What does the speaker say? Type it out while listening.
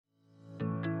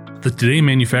The Today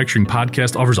Manufacturing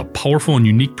podcast offers a powerful and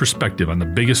unique perspective on the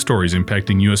biggest stories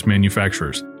impacting U.S.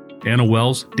 manufacturers. Anna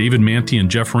Wells, David Manti,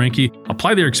 and Jeff Ranke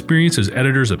apply their experience as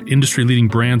editors of industry-leading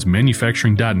brands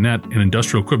Manufacturing.net and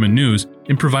Industrial Equipment News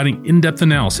in providing in-depth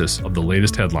analysis of the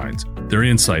latest headlines. Their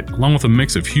insight, along with a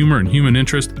mix of humor and human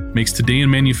interest, makes Today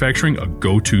in Manufacturing a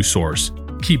go-to source.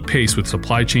 Keep pace with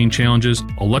supply chain challenges,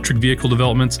 electric vehicle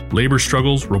developments, labor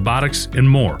struggles, robotics, and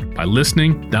more by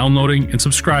listening, downloading, and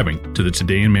subscribing to the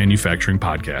Today in Manufacturing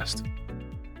podcast.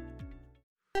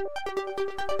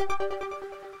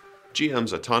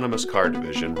 GM's autonomous car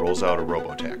division rolls out a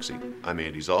robotaxi. I'm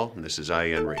Andy Zoll, and this is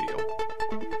IEN Radio.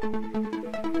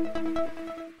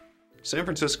 San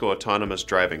Francisco autonomous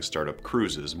driving startup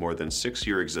Cruise's more than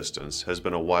 6-year existence has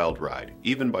been a wild ride,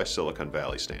 even by Silicon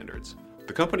Valley standards.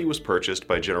 The company was purchased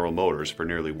by General Motors for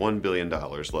nearly $1 billion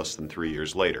less than 3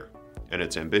 years later, and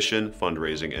its ambition,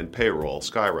 fundraising, and payroll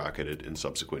skyrocketed in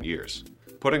subsequent years.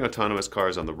 Putting autonomous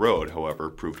cars on the road, however,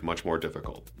 proved much more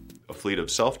difficult. A fleet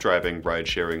of self-driving,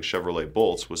 ride-sharing Chevrolet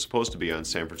Bolts was supposed to be on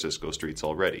San Francisco streets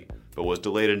already, but was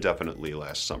delayed indefinitely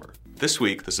last summer. This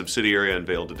week, the subsidiary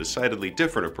unveiled a decidedly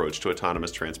different approach to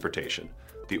autonomous transportation.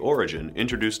 The Origin,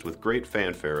 introduced with great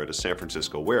fanfare at a San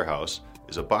Francisco warehouse,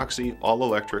 is a boxy,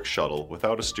 all-electric shuttle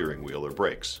without a steering wheel or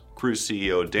brakes. Cruise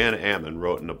CEO Dan Ammann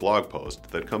wrote in a blog post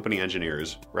that company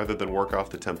engineers, rather than work off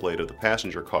the template of the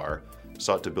passenger car,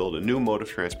 sought to build a new mode of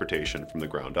transportation from the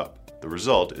ground up. The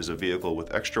result is a vehicle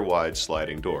with extra-wide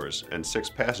sliding doors and 6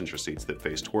 passenger seats that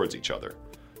face towards each other.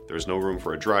 There is no room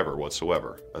for a driver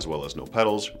whatsoever, as well as no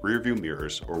pedals, rear-view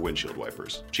mirrors, or windshield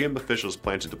wipers. GM officials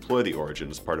plan to deploy the Origin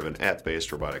as part of an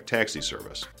app-based robotic taxi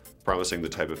service, promising the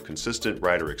type of consistent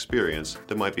rider experience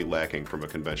that might be lacking from a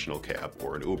conventional cab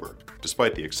or an Uber.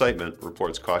 Despite the excitement,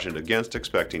 reports cautioned against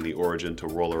expecting the Origin to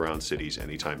roll around cities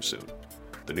anytime soon.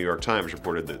 The New York Times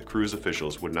reported that the Cruise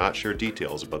officials would not share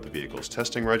details about the vehicle's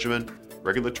testing regimen,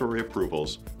 regulatory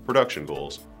approvals, production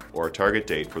goals, or a target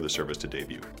date for the service to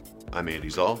debut. I'm Andy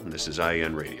Zoll, and this is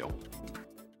IEN Radio.